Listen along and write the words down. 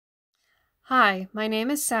Hi, my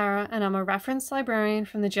name is Sarah and I'm a reference librarian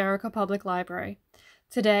from the Jericho Public Library.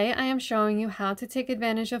 Today I am showing you how to take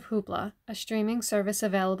advantage of Hoopla, a streaming service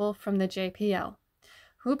available from the JPL.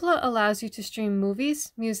 Hoopla allows you to stream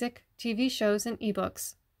movies, music, TV shows, and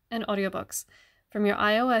ebooks and audiobooks from your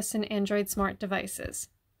iOS and Android smart devices.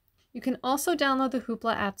 You can also download the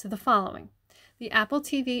Hoopla app to the following: the Apple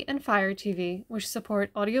TV and Fire TV, which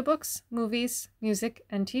support audiobooks, movies, music,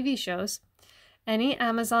 and TV shows; any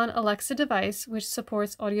Amazon Alexa device, which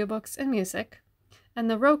supports audiobooks and music; and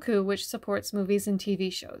the Roku, which supports movies and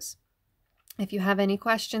TV shows. If you have any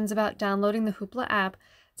questions about downloading the Hoopla app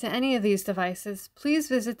to any of these devices, please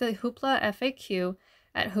visit the Hoopla FAQ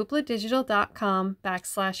at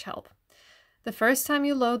hoopladigital.com/help. The first time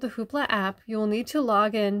you load the Hoopla app, you will need to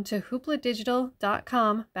log in to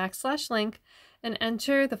hoopladigital.com/link and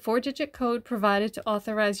enter the 4-digit code provided to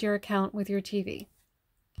authorize your account with your TV.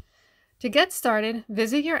 To get started,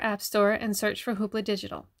 visit your app store and search for Hoopla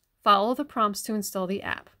Digital. Follow the prompts to install the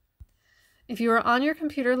app. If you are on your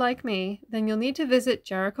computer like me, then you'll need to visit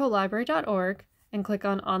jericholibrary.org and click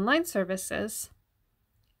on Online Services,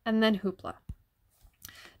 and then Hoopla.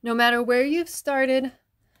 No matter where you've started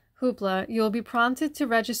Hoopla, you will be prompted to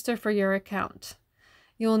register for your account.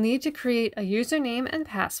 You will need to create a username and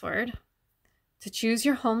password, to choose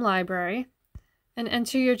your home library, and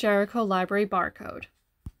enter your Jericho Library barcode.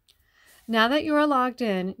 Now that you are logged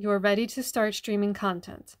in, you are ready to start streaming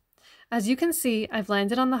content. As you can see, I've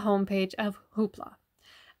landed on the home page of Hoopla.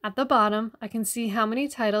 At the bottom, I can see how many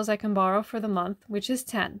titles I can borrow for the month, which is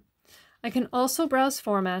 10. I can also browse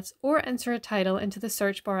formats or enter a title into the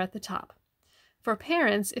search bar at the top. For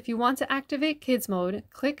parents, if you want to activate Kids mode,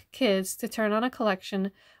 click Kids to turn on a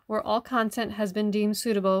collection where all content has been deemed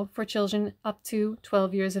suitable for children up to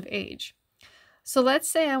 12 years of age. So let's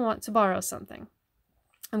say I want to borrow something.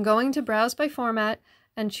 I'm going to browse by format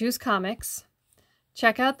and choose comics.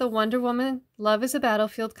 Check out the Wonder Woman Love is a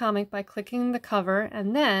Battlefield comic by clicking the cover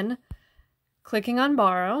and then clicking on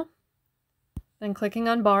Borrow, then clicking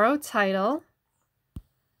on Borrow Title,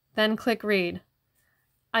 then click Read.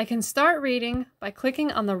 I can start reading by clicking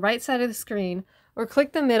on the right side of the screen or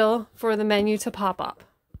click the middle for the menu to pop up.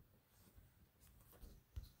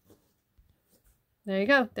 There you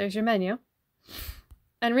go, there's your menu.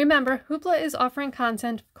 And remember, Hoopla is offering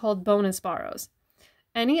content called bonus borrows.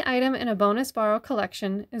 Any item in a bonus borrow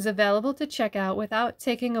collection is available to check out without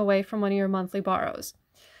taking away from one of your monthly borrows.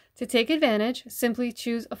 To take advantage, simply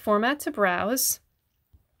choose a format to browse,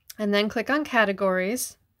 and then click on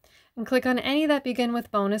Categories, and click on any that begin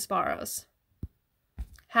with bonus borrows.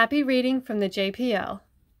 Happy reading from the JPL.